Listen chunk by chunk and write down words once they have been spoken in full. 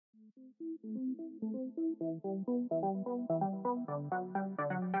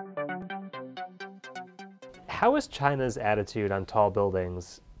How is China's attitude on tall building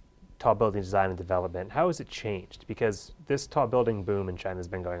design and development, how has it changed? Because this tall building boom in China has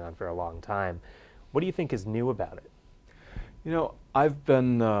been going on for a long time. What do you think is new about it? You know, I've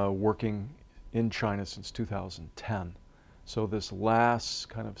been working in China since 2010. So this last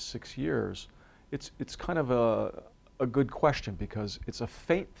kind of 6 years, it's kind of a good question because it's a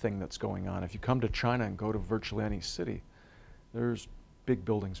faint thing that's going on. If you come to China and go to virtually any city, there's big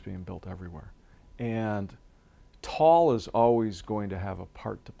buildings being built everywhere. And tall is always going to have a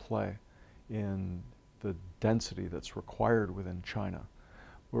part to play in the density that's required within China.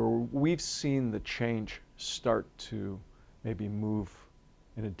 Where we've seen the change start to maybe move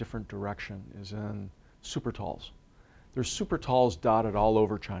in a different direction is in super talls. There's super talls dotted all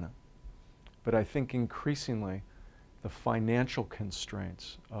over China, but I think increasingly the financial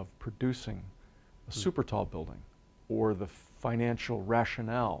constraints of producing a super tall building or the financial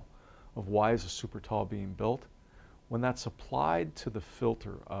rationale of why is a super tall being built, when that's applied to the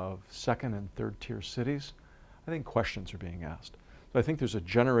filter of second and third tier cities, I think questions are being asked. So I think there's a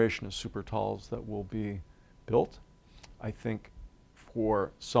generation of super talls that will be built. I think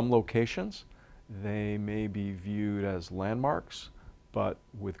for some locations, they may be viewed as landmarks, but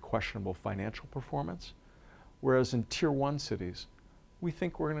with questionable financial performance. Whereas in tier one cities, we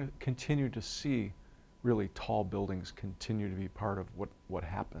think we're going to continue to see really tall buildings continue to be part of what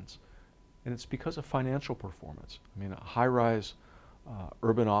happens. And it's because of financial performance. I mean, a high-rise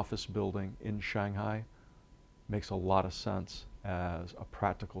urban office building in Shanghai makes a lot of sense as a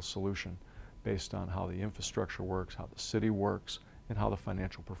practical solution based on how the infrastructure works, how the city works, and how the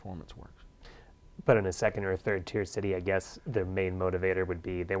financial performance works. But in a second or third tier city, I guess the main motivator would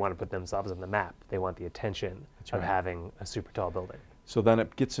be they want to put themselves on the map. They want the attention of having a super tall building. So then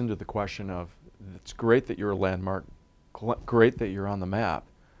it gets into the question of, it's great that you're a landmark, great that you're on the map,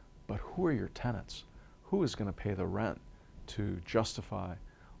 but who are your tenants? Who is going to pay the rent to justify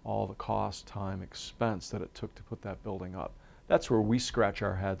all the cost, time, expense that it took to put that building up? That's where we scratch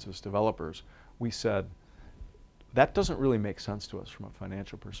our heads as developers. We said, that doesn't really make sense to us from a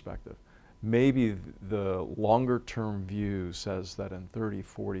financial perspective. Maybe the longer term view says that in 30,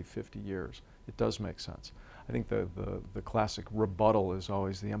 40, 50 years, it does make sense. I think the classic rebuttal is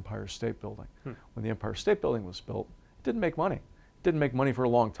always the Empire State Building. When the Empire State Building was built, it didn't make money. It didn't make money for a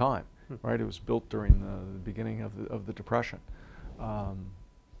long time, right? It was built during the beginning of the Depression.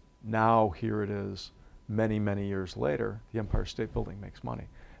 Now here it is, many, many years later, the Empire State Building makes money.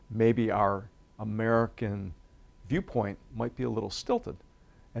 Maybe our American viewpoint might be a little stilted,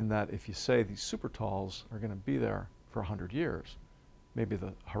 and that if you say these super talls are going to be there for 100 years, maybe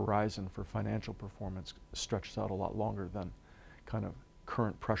the horizon for financial performance stretches out a lot longer than kind of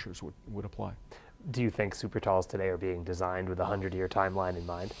current pressures would apply. Do you think super talls today are being designed with a 100-year timeline in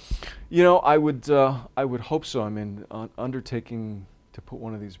mind? You know, I would hope so. I mean, undertaking to put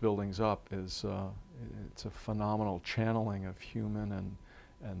one of these buildings up is it's a phenomenal channeling of human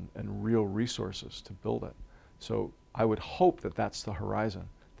and real resources to build it. So I would hope that that's the horizon,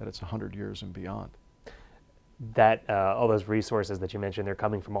 that it's 100 years and beyond. That all those resources that you mentioned, they're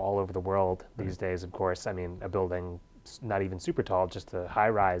coming from all over the world these days, of course. I mean, a building not even super tall, just a high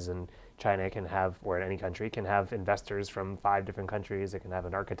rise in China can have, or in any country, can have investors from 5 different countries. It can have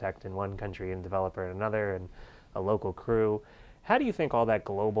an architect in one country and a developer in another and a local crew. How do you think all that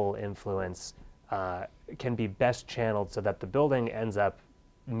global influence can be best channeled so that the building ends up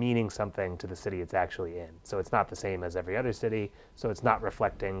meaning something to the city it's actually in? So it's not the same as every other city, so it's not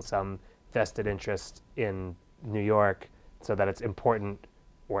reflecting some vested interest in New York, so that it's important,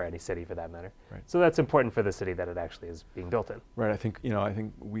 or any city for that matter. Right. So that's important for the city that it actually is being built in. Right. I think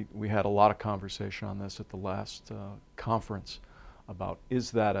we had a lot of conversation on this at the last conference about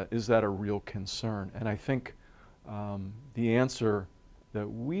is that a real concern? And I think the answer that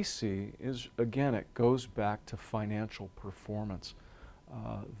we see is, again, it goes back to financial performance.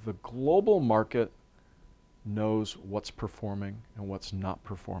 The global market knows what's performing and what's not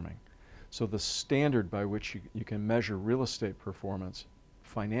performing. So the standard by which you can measure real estate performance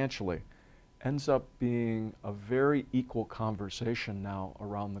financially ends up being a very equal conversation now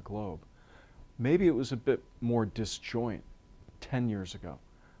around the globe. Maybe it was a bit more disjoint 10 years ago,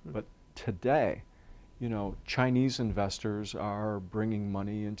 but today, you know, Chinese investors are bringing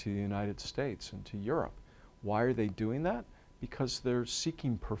money into the United States, into Europe. Why are they doing that? Because they're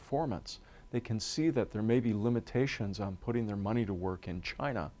seeking performance. They can see that there may be limitations on putting their money to work in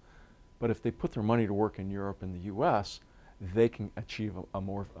China, but if they put their money to work in Europe and the US, they can achieve a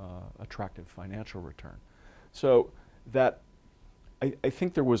more attractive financial return. So that I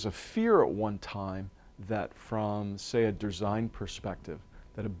think there was a fear at one time that from, say, a design perspective,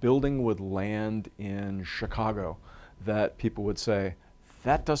 that a building would land in Chicago, that people would say,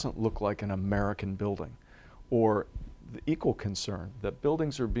 that doesn't look like an American building. Or the equal concern that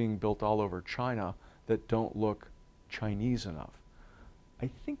buildings are being built all over China that don't look Chinese enough. I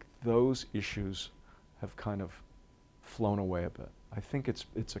think those issues have kind of flown away a bit. I think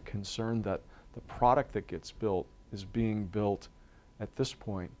it's a concern that the product that gets built is being built at this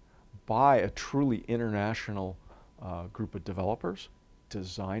point by a truly international group of developers,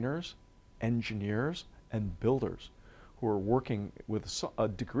 designers, engineers, and builders who are working with a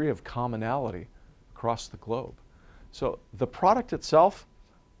degree of commonality across the globe. So the product itself,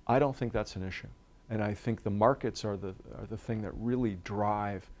 I don't think that's an issue. And I think the markets are the thing that really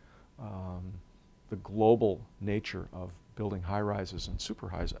drive the global nature of building high-rises and super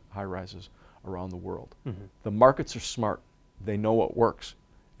high-rises around the world. Mm-hmm. The markets are smart. They know what works,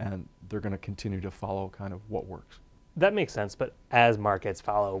 and they're going to continue to follow kind of what works. That makes sense, but as markets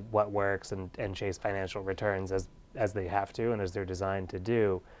follow what works and chase financial returns as they have to and as they're designed to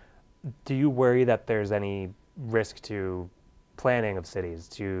do you worry that there's any risk to planning of cities,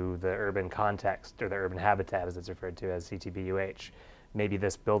 to the urban context or the urban habitat as it's referred to as CTBUH? Maybe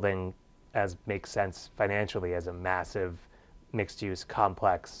this building makes sense financially as a massive mixed-use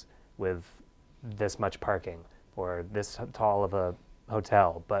complex with this much parking or this tall of a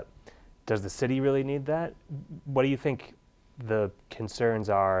hotel, but does the city really need that? What do you think the concerns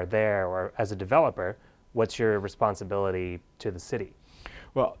are there, or as a developer, what's your responsibility to the city?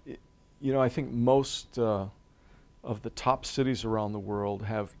 Well, you know, I think most of the top cities around the world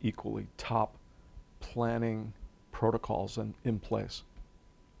have equally top planning protocols in place.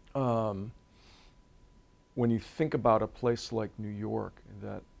 When you think about a place like New York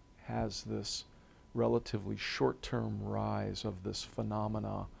that has this relatively short-term rise of this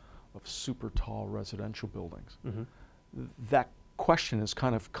phenomena of super tall residential buildings, mm-hmm. That question has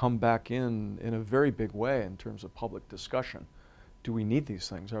kind of come back in a very big way in terms of public discussion. Do we need these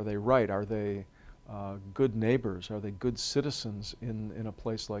things? Are they right? Are they good neighbors? Are they good citizens in a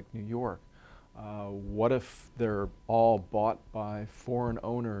place like New York? What if they're all bought by foreign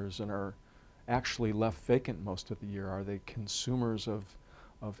owners and are actually left vacant most of the year? Are they consumers of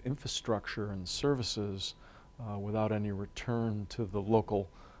infrastructure and services without any return to the local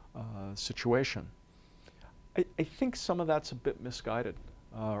situation? I think some of that's a bit misguided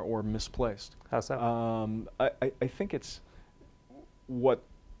or misplaced. How so? I think it's what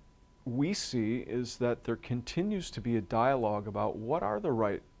we see is that there continues to be a dialogue about what are the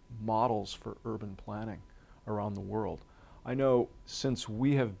right models for urban planning around the world. I know since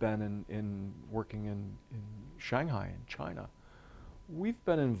we have been working in Shanghai in China, we've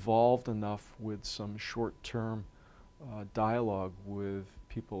been involved enough with some short-term dialogue with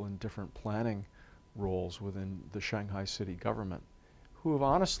people in different planning roles within the Shanghai city government who have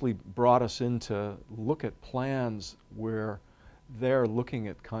honestly brought us in to look at plans where they're looking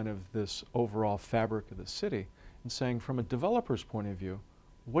at kind of this overall fabric of the city and saying, from a developer's point of view,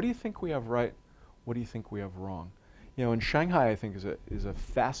 what do you think we have right? What do you think we have wrong? You know, in Shanghai, I think is a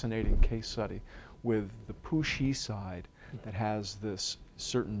fascinating case study with the Puxi side that has this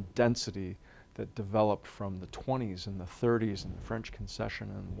certain density that developed from the 20s and the 30s in the French concession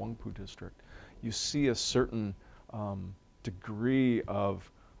and Wangpu district. You see a certain degree of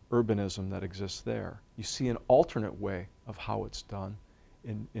urbanism that exists there. You see an alternate way of how it's done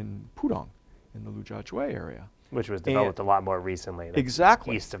in Pudong, in the Lujiazhui area. Which was developed a lot more recently.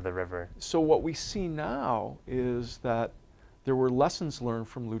 Exactly. East of the river. So what we see now is that there were lessons learned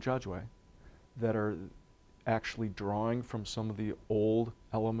from Lujiazhui that are actually drawing from some of the old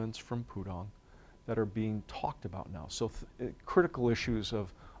elements from Pudong that are being talked about now. So critical issues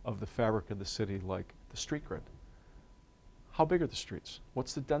of the fabric of the city, like the street grid. How big are the streets?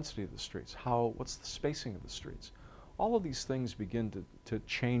 What's the density of the streets? What's the spacing of the streets? All of these things begin to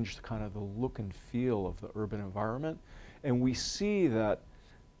change kind of the look and feel of the urban environment. And we see that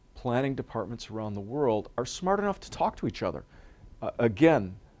planning departments around the world are smart enough to talk to each other.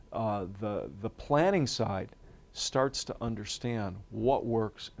 Again, the planning side starts to understand what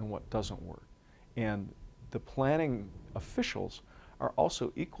works and what doesn't work. And the planning officials are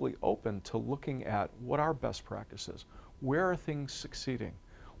also equally open to looking at what are best practices. Where are things succeeding?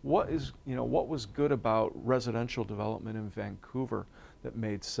 What was good about residential development in Vancouver that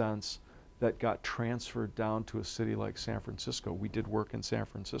made sense, that got transferred down to a city like San Francisco? We did work in San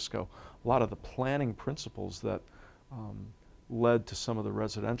Francisco. A lot of the planning principles that led to some of the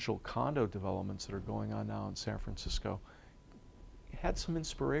residential condo developments that are going on now in San Francisco had some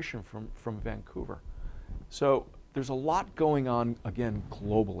inspiration from Vancouver. So there's a lot going on, again,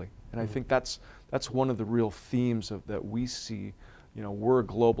 globally. And I think that's one of the real themes that we see. You know, we're a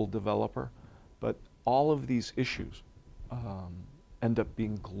global developer, but all of these issues end up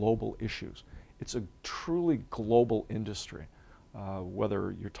being global issues. It's a truly global industry.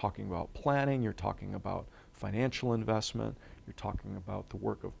 Whether you're talking about planning, you're talking about financial investment, you're talking about the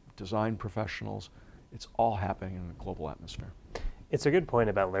work of design professionals, it's all happening in a global atmosphere. It's a good point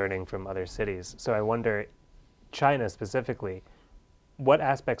about learning from other cities. So I wonder, China specifically, what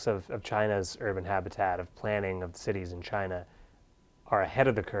aspects of China's urban habitat, of planning of cities in China, are ahead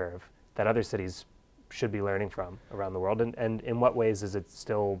of the curve that other cities should be learning from around the world, and in what ways is it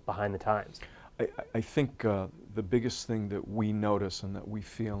still behind the times? I think the biggest thing that we notice and that we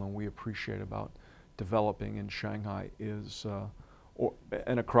feel and we appreciate about developing in Shanghai is,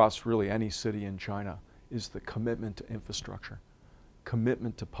 and across really any city in China, is the commitment to infrastructure,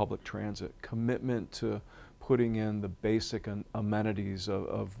 commitment to public transit, commitment to putting in the basic amenities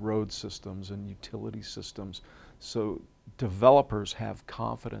of road systems and utility systems, so developers have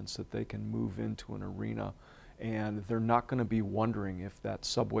confidence that they can move into an arena and they're not going to be wondering if that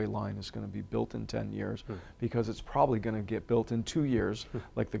subway line is going to be built in 10 years because it's probably going to get built in 2 years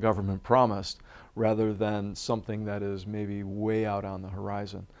like the government promised, rather than something that is maybe way out on the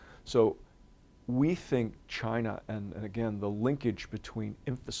horizon. So we think China, and again, the linkage between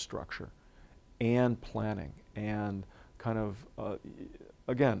infrastructure and planning and kind of,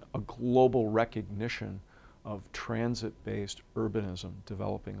 again, a global recognition of transit-based urbanism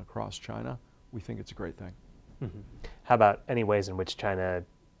developing across China, we think it's a great thing. How about any ways in which China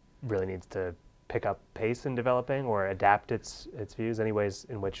really needs to pick up pace in developing or adapt its views? Any ways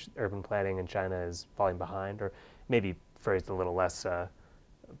in which urban planning in China is falling behind, or maybe phrased a little less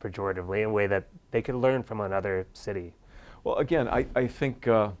pejoratively, in a way that they could learn from another city? Well, again, I think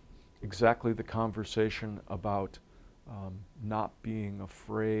exactly the conversation about not being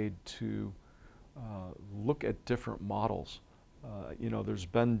afraid to look at different models. You know, there's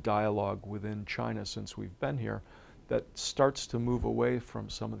been dialogue within China since we've been here that starts to move away from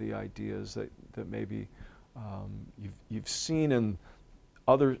some of the ideas that maybe you've seen in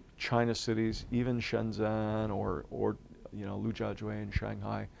other China cities, even Shenzhen or you know, Lujiazui in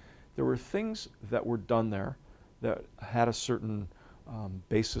Shanghai. There were things that were done there that had a certain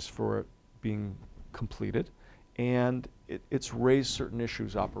basis for it being completed, and it's raised certain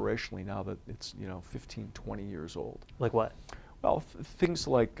issues operationally now that it's, you know, 15, 20 years old. Like what? Well, things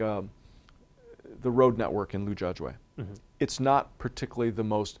like the road network in Lujiazui. It's not particularly the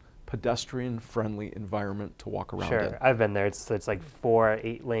most pedestrian-friendly environment to walk around in. Sure, I've been there. It's like 4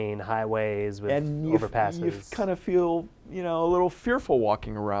 8-lane highways with overpasses. You kind of feel, you know, a little fearful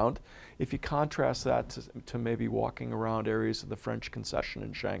walking around. If you contrast that to maybe walking around areas of the French concession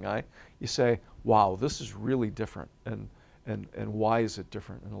in Shanghai, you say, wow, this is really different, and why is it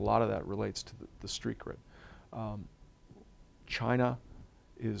different? And a lot of that relates to the street grid. China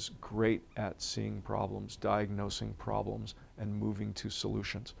is great at seeing problems, diagnosing problems, and moving to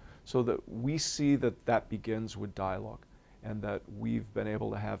solutions. So that we see that begins with dialogue, and that we've been able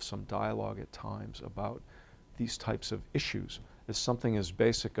to have some dialogue at times about these types of issues. As something as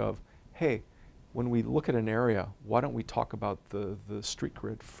basic of, hey, when we look at an area, why don't we talk about the street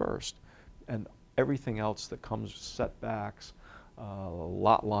grid first, and everything else that comes, setbacks,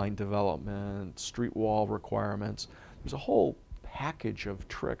 lot line development, street wall requirements. There's a whole package of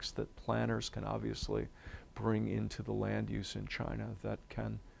tricks that planners can obviously bring into the land use in China that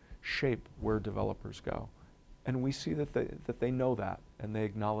can shape where developers go. And we see that they know that, and they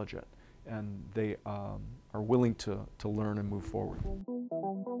acknowledge it, and they are willing to learn and move forward.